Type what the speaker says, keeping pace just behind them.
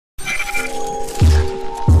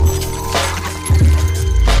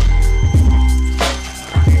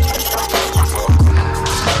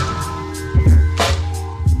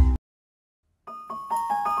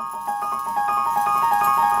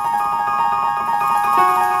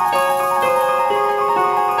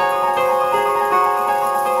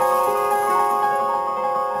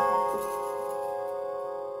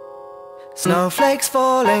Snowflakes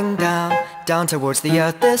falling down, down towards the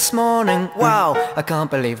earth this morning. Wow, I can't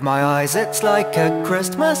believe my eyes, it's like a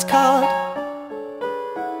Christmas card.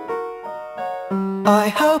 I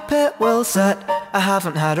hope it will set, I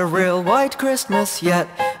haven't had a real white Christmas yet.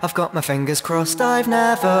 I've got my fingers crossed, I've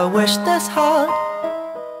never wished this hard.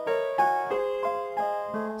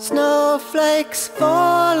 Snowflakes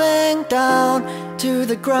falling down to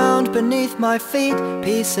the ground beneath my feet.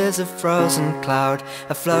 Pieces of frozen cloud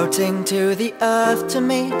are floating to the earth to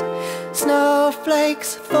meet.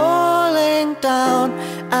 Snowflakes falling down,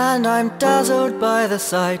 and I'm dazzled by the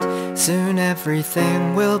sight. Soon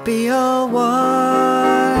everything will be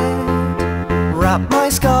alright. Wrap my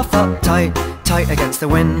scarf up tight, tight against the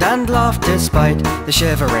wind, and laugh despite the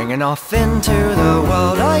shivering, and off into the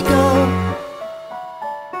world I go.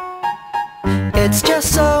 It's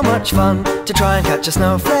just so much fun to try and catch a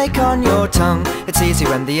snowflake on your tongue. It's easy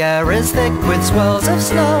when the air is thick with swirls of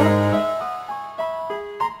snow.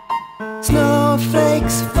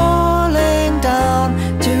 Snowflakes falling down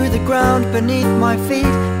to the ground beneath my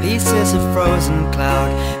feet. Pieces of frozen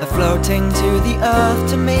cloud are floating to the earth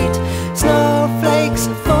to meet. Snowflakes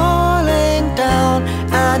falling down,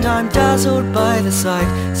 and I'm dazzled by the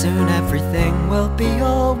sight. Soon everything will be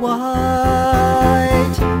alright.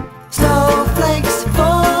 Snowflakes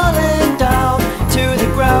falling down to the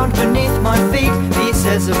ground beneath my feet.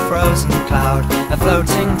 Pieces of frozen cloud are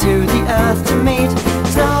floating to the earth to meet.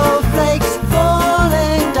 Snowflakes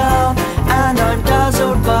falling down, and I'm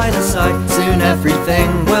dazzled by the sight. Soon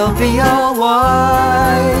everything will be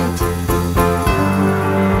alright.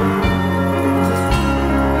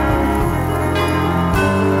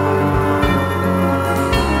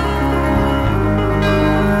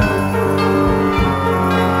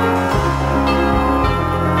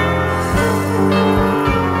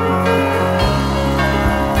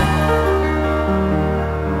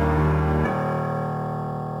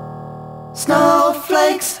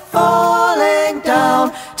 Snowflakes falling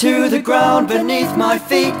down to the ground beneath my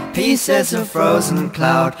feet. Pieces of frozen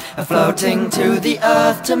cloud are floating to the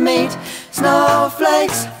earth to meet.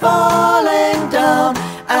 Snowflakes falling down,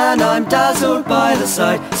 and I'm dazzled by the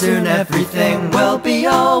sight. Soon everything will be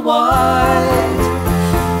alright.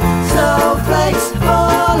 Snowflakes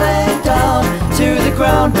falling down to the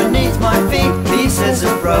ground beneath my feet. Pieces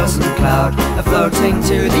of frozen cloud are floating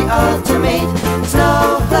to the earth to meet.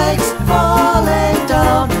 Snowflakes falling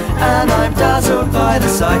down, and I'm dazzled by the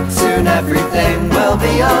sight. Soon everything will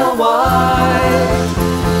be alright.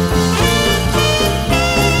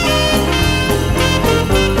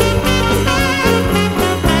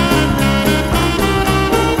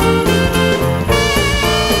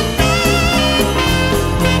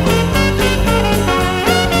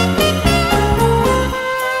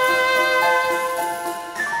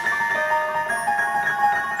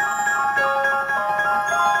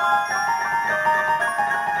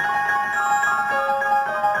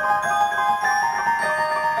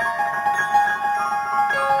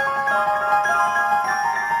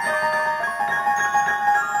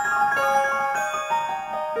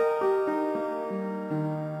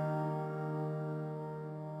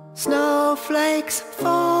 Snowflakes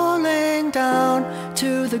falling down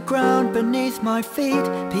to the ground beneath my feet.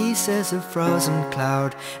 Pieces of frozen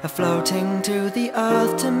cloud are floating to the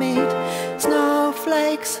earth to meet.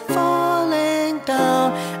 Snowflakes falling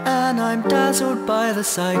down, and I'm dazzled by the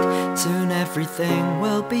sight. Soon everything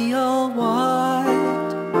will be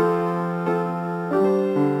alright.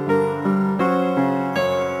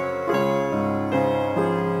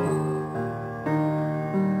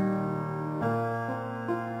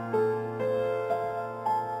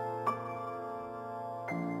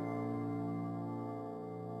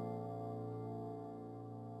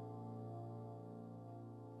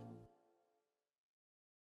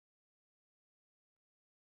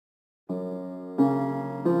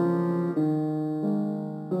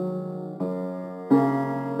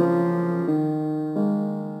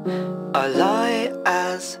 I lie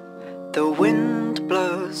as the wind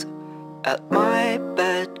blows at my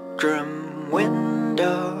bedroom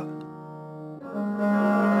window.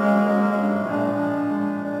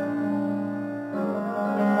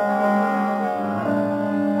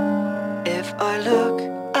 If I look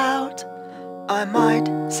out, I might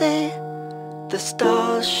see the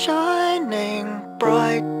stars shining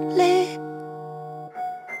brightly.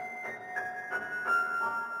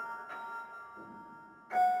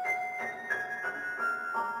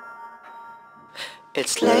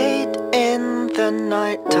 It's late in the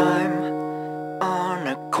nighttime on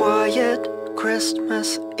a quiet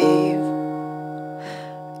Christmas Eve.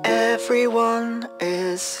 Everyone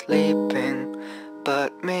is sleeping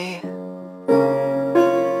but me.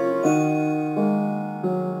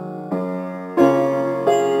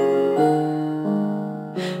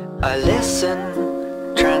 I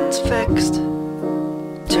listen, transfixed,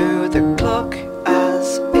 to the clock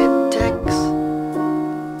as it ticks.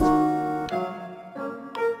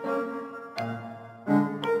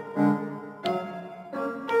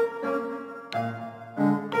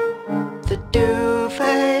 The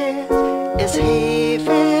duvet is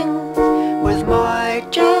heaving with my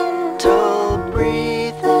gentle breathing.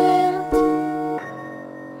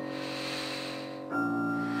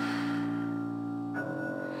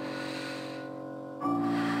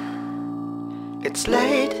 It's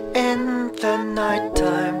late in the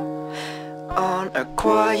nighttime on a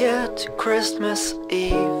quiet Christmas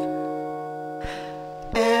Eve.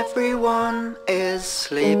 Everyone is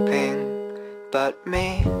sleeping but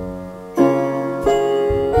me.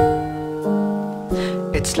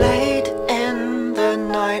 It's late in the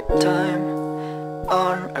nighttime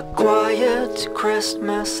on a quiet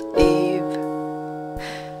Christmas Eve.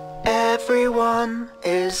 Everyone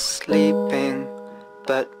is sleeping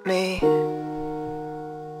but me.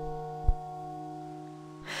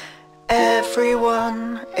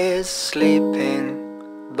 Everyone is sleeping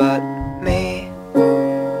but me.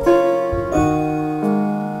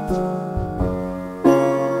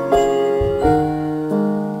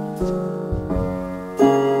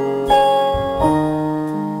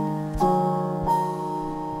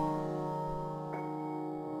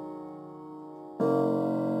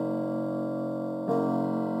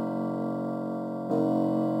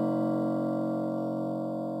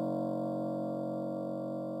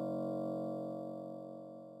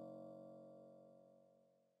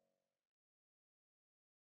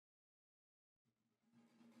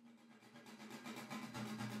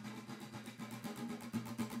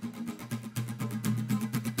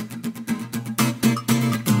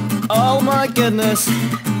 Oh my goodness,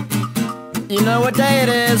 you know what day it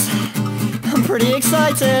is. I'm pretty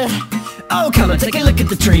excited. Oh, come and take a look at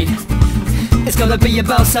the tree. It's gonna be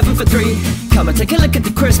about 7 for 3. Come and take a look at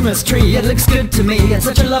the Christmas tree. It looks good to me, it's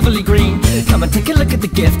such a lovely green. Come and take a look at the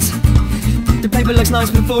gifts. The paper looks nice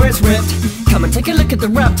before it's ripped. Come and take a look at the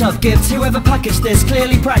wrapped up gifts. Whoever packaged this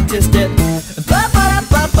clearly practiced it.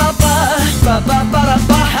 Ba-ba-da-ba-ba-ba,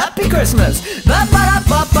 ba-ba-ba-da-ba, Happy Christmas.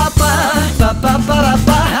 Ba-ba-da-ba-ba-ba,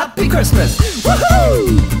 ba-ba-ba-da-ba, Happy Christmas.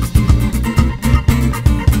 Woohoo!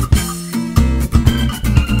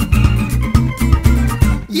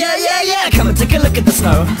 Yeah, yeah, yeah! Come and take a look at the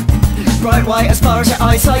snow. Bright white as far as your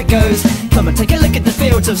eyesight goes. Come and take a look at the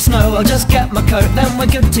fields of snow. I'll just get my coat, then we're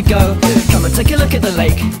good to go. Come and take a look at the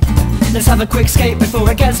lake. Let's have a quick skate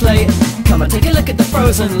before it gets late. Come and take a look at the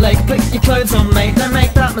frozen lake. Put your clothes on, mate, don't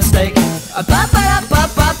make that mistake.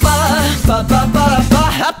 Ba-ba-da-ba-ba-ba,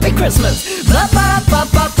 ba-ba-ba-da-ba, Happy Christmas.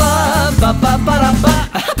 Ba-ba-da-ba-ba-ba,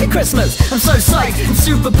 ba-ba-ba-da-ba, Happy Christmas. I'm so psyched, I'm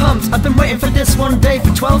super pumped. I've been waiting for this one day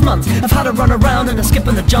for 12 months. I've had a run around and a skip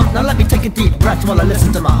and a jump. Now let me take a deep breath while I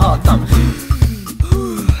listen to my heart thump.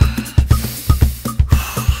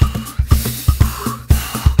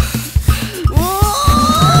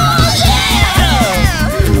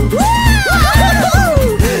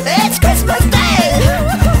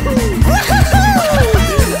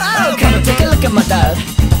 My dad,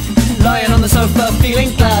 lying on the sofa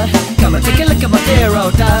feeling glad. Come and take a look at my dear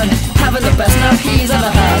old dad, having the best nap he's ever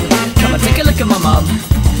had. Come and take a look at my mum,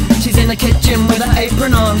 she's in the kitchen with her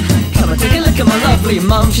apron on. Come and take a look at my lovely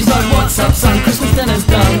mum, she's like, what's up son, Christmas dinner's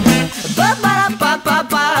done.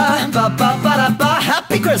 Ba-ba-da-ba-ba-ba, ba-ba-ba-da-ba,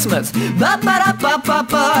 Happy Christmas.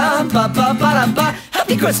 Ba-ba-da-ba-ba-ba, ba-ba-ba-da-ba,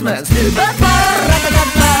 Happy Christmas.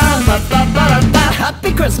 Ba-ba-da-da-da, ba-ba-ba-da-ba,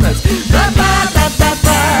 Happy Christmas. Ba-ba-da-da-da,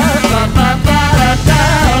 ba-ba-ba-da-da,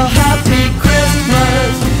 Happy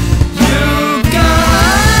Christmas, you guys,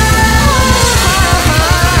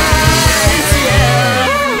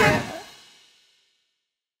 yeah.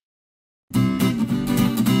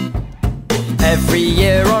 Every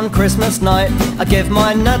year on Christmas night, I give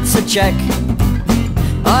my nuts a check.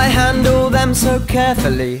 I handle them so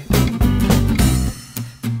carefully.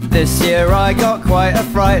 This year I got quite a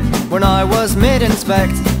fright when I was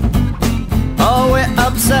mid-inspect. Oh, it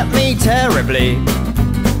upset me terribly.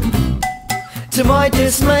 To my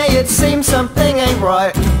dismay, it seems something ain't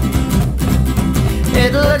right.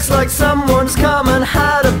 It looks like someone's come and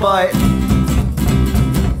had a bite.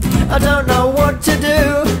 I don't know what to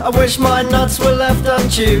do, I wish my nuts were left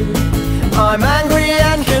unchewed. I'm angry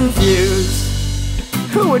and confused.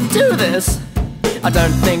 Who would do this? I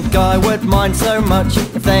don't think I would mind so much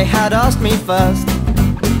if they had asked me first.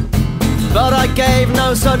 But I gave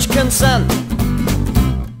no such consent.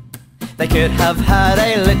 They could have had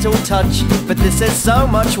a little touch, but this is so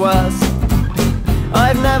much worse.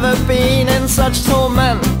 I've never been in such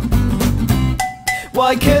torment.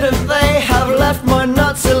 Why couldn't they have left my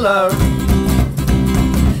nuts alone? alone.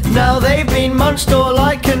 Now they've been munched, all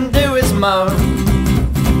I can do is moan.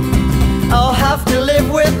 I'll have to live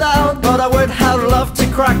without, but I would have loved to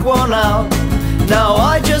crack one out. Now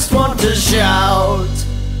I just want to shout.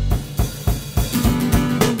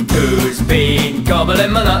 Who's been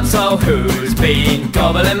gobbling my nuts? Oh, who's been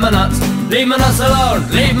gobbling my nuts? Leave my nuts alone,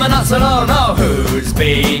 leave my nuts alone. Oh, who's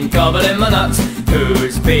been gobbling my nuts?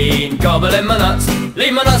 Who's been gobbling my nuts?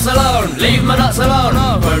 Leave my nuts alone, leave my nuts alone.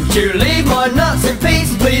 Oh, won't you leave my nuts in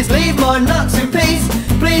peace? Please leave my nuts in peace.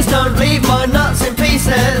 Please don't leave my nuts in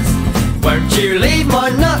pieces. Won't you leave my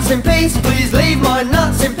nuts in peace? Please leave my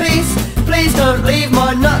nuts in peace. Please don't leave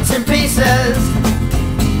my nuts in pieces.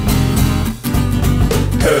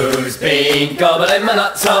 Who's been gobbling my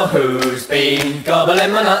nuts? Oh, who's been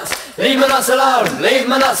gobbling my nuts? Leave my nuts alone, leave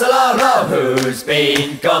my nuts alone. Oh, who's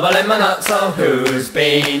been gobbling my nuts? Oh, who's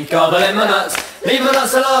been gobbling my nuts? Leave my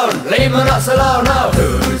nuts alone, leave my nuts alone. Oh,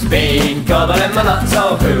 who's been gobbling my nuts?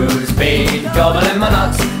 Oh, who's been gobbling my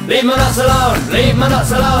nuts? Leave my nuts alone, leave my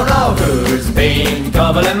nuts alone. Oh, who's been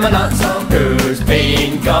gobbling my nuts? Oh, who's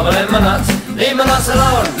been gobbling my nuts? Leave my nuts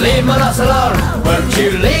alone, leave my nuts alone. Won't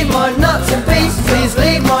you leave my nuts in peace? Please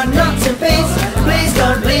leave my nuts in peace. Please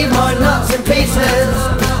don't leave my nuts in pieces.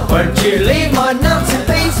 Won't you leave my nuts in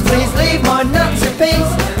peace? Please leave my nuts in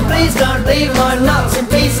peace. Please don't leave my nuts in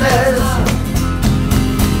pieces.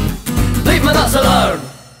 Leave my nuts alone.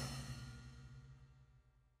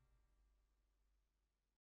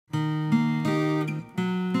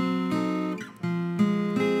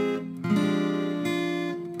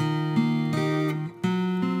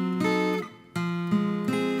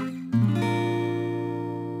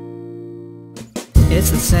 It's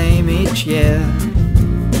the same each year.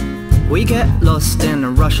 We get lost in a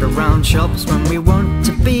rush around shops when we want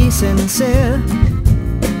to be sincere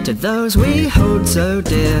to those we hold so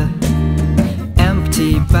dear.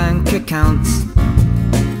 Empty bank accounts,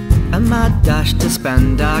 a mad dash to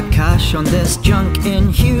spend our cash on this junk in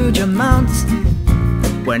huge amounts,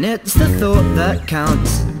 when it's the thought that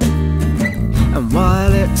counts. And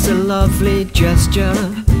while it's a lovely gesture,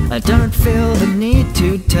 I don't feel the need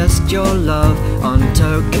to test your love on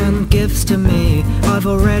token gifts to me. I've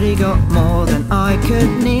already got more than I could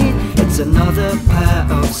need. It's another pair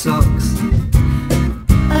of socks,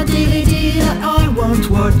 a DVD that I won't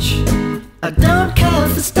watch. I don't care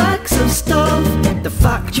for stacks of stuff. The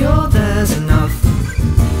fact you're there's enough.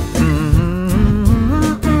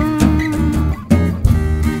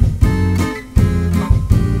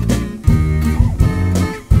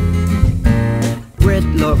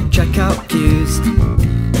 Gridlock checkout queues,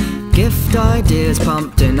 gift ideas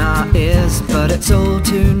pumped in our ears, but it's all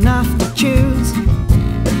too naff to choose.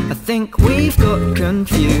 I think we've got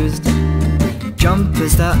confused.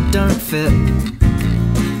 Jumpers that don't fit,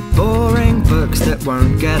 boring books that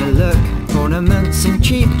won't get a look, ornaments and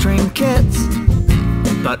cheap trinkets,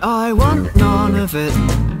 but I want none of it.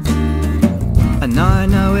 And I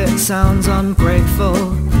know it sounds ungrateful,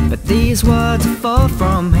 but these words are far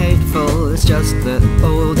from hateful. It's just that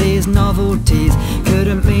all these novelties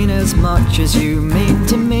couldn't mean as much as you mean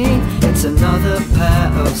to me. It's another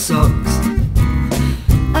pair of socks,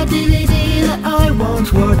 a DVD that I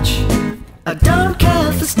won't watch. I don't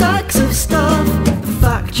care for stacks of stuff. The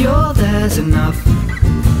fact you're there's enough.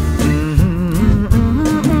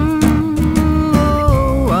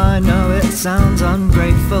 Oh, I know it sounds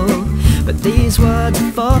ungrateful, but these words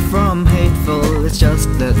are far from hateful. It's just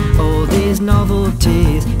that all these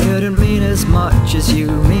novelties couldn't mean as much as you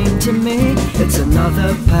mean to me. It's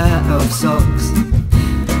another pair of socks,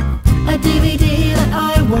 a DVD that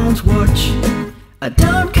I won't watch. I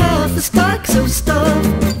don't care for stacks of stuff.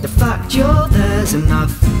 The fact you're there's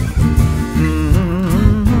enough.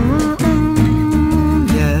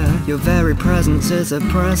 Yeah, your very presence is a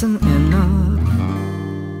present enough.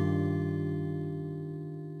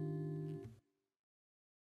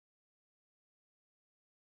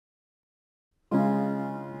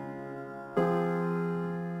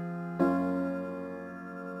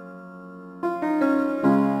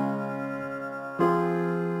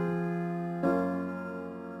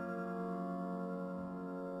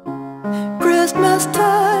 Christmas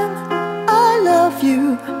time, I love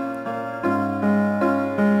you.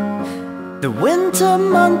 The winter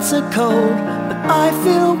months are cold, but I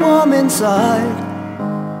feel warm inside.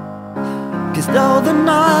 'Cause though the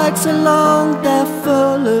nights are long, they're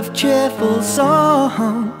full of cheerful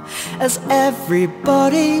song, as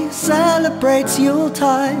everybody celebrates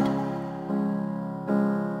Yuletide.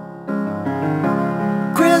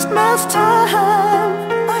 Christmas time,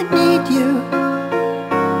 I need you.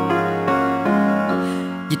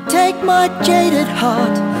 You take my jaded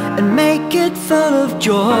heart and make it full of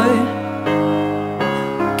joy.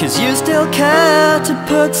 'Cause you still care to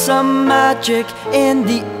put some magic in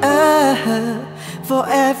the air for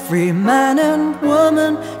every man and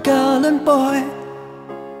woman, girl and boy.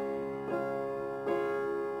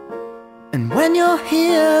 And when you're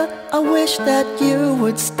here, I wish that you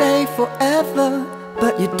would stay forever,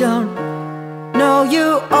 but you don't. No,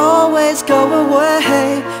 you always go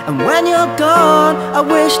away. And when you're gone, I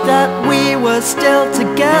wish that we were still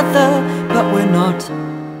together, but we're not.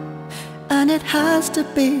 And it has to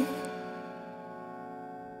be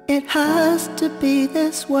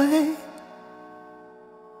this way.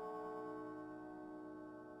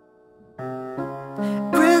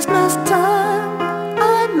 Christmas time,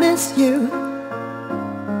 I miss you.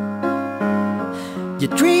 You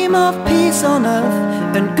dream of peace on earth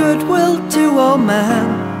and goodwill to all men.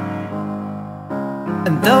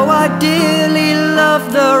 And though I dearly love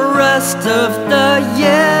the rest of the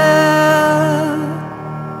year,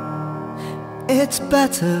 it's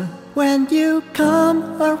better when you come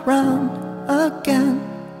around again.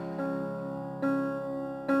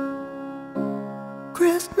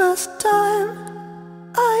 Christmas time,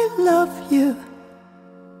 I love you.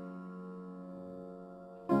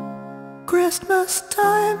 Christmas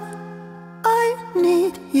time, I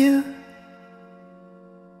need you.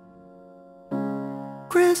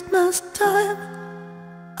 Christmas time,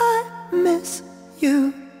 I miss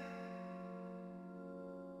you.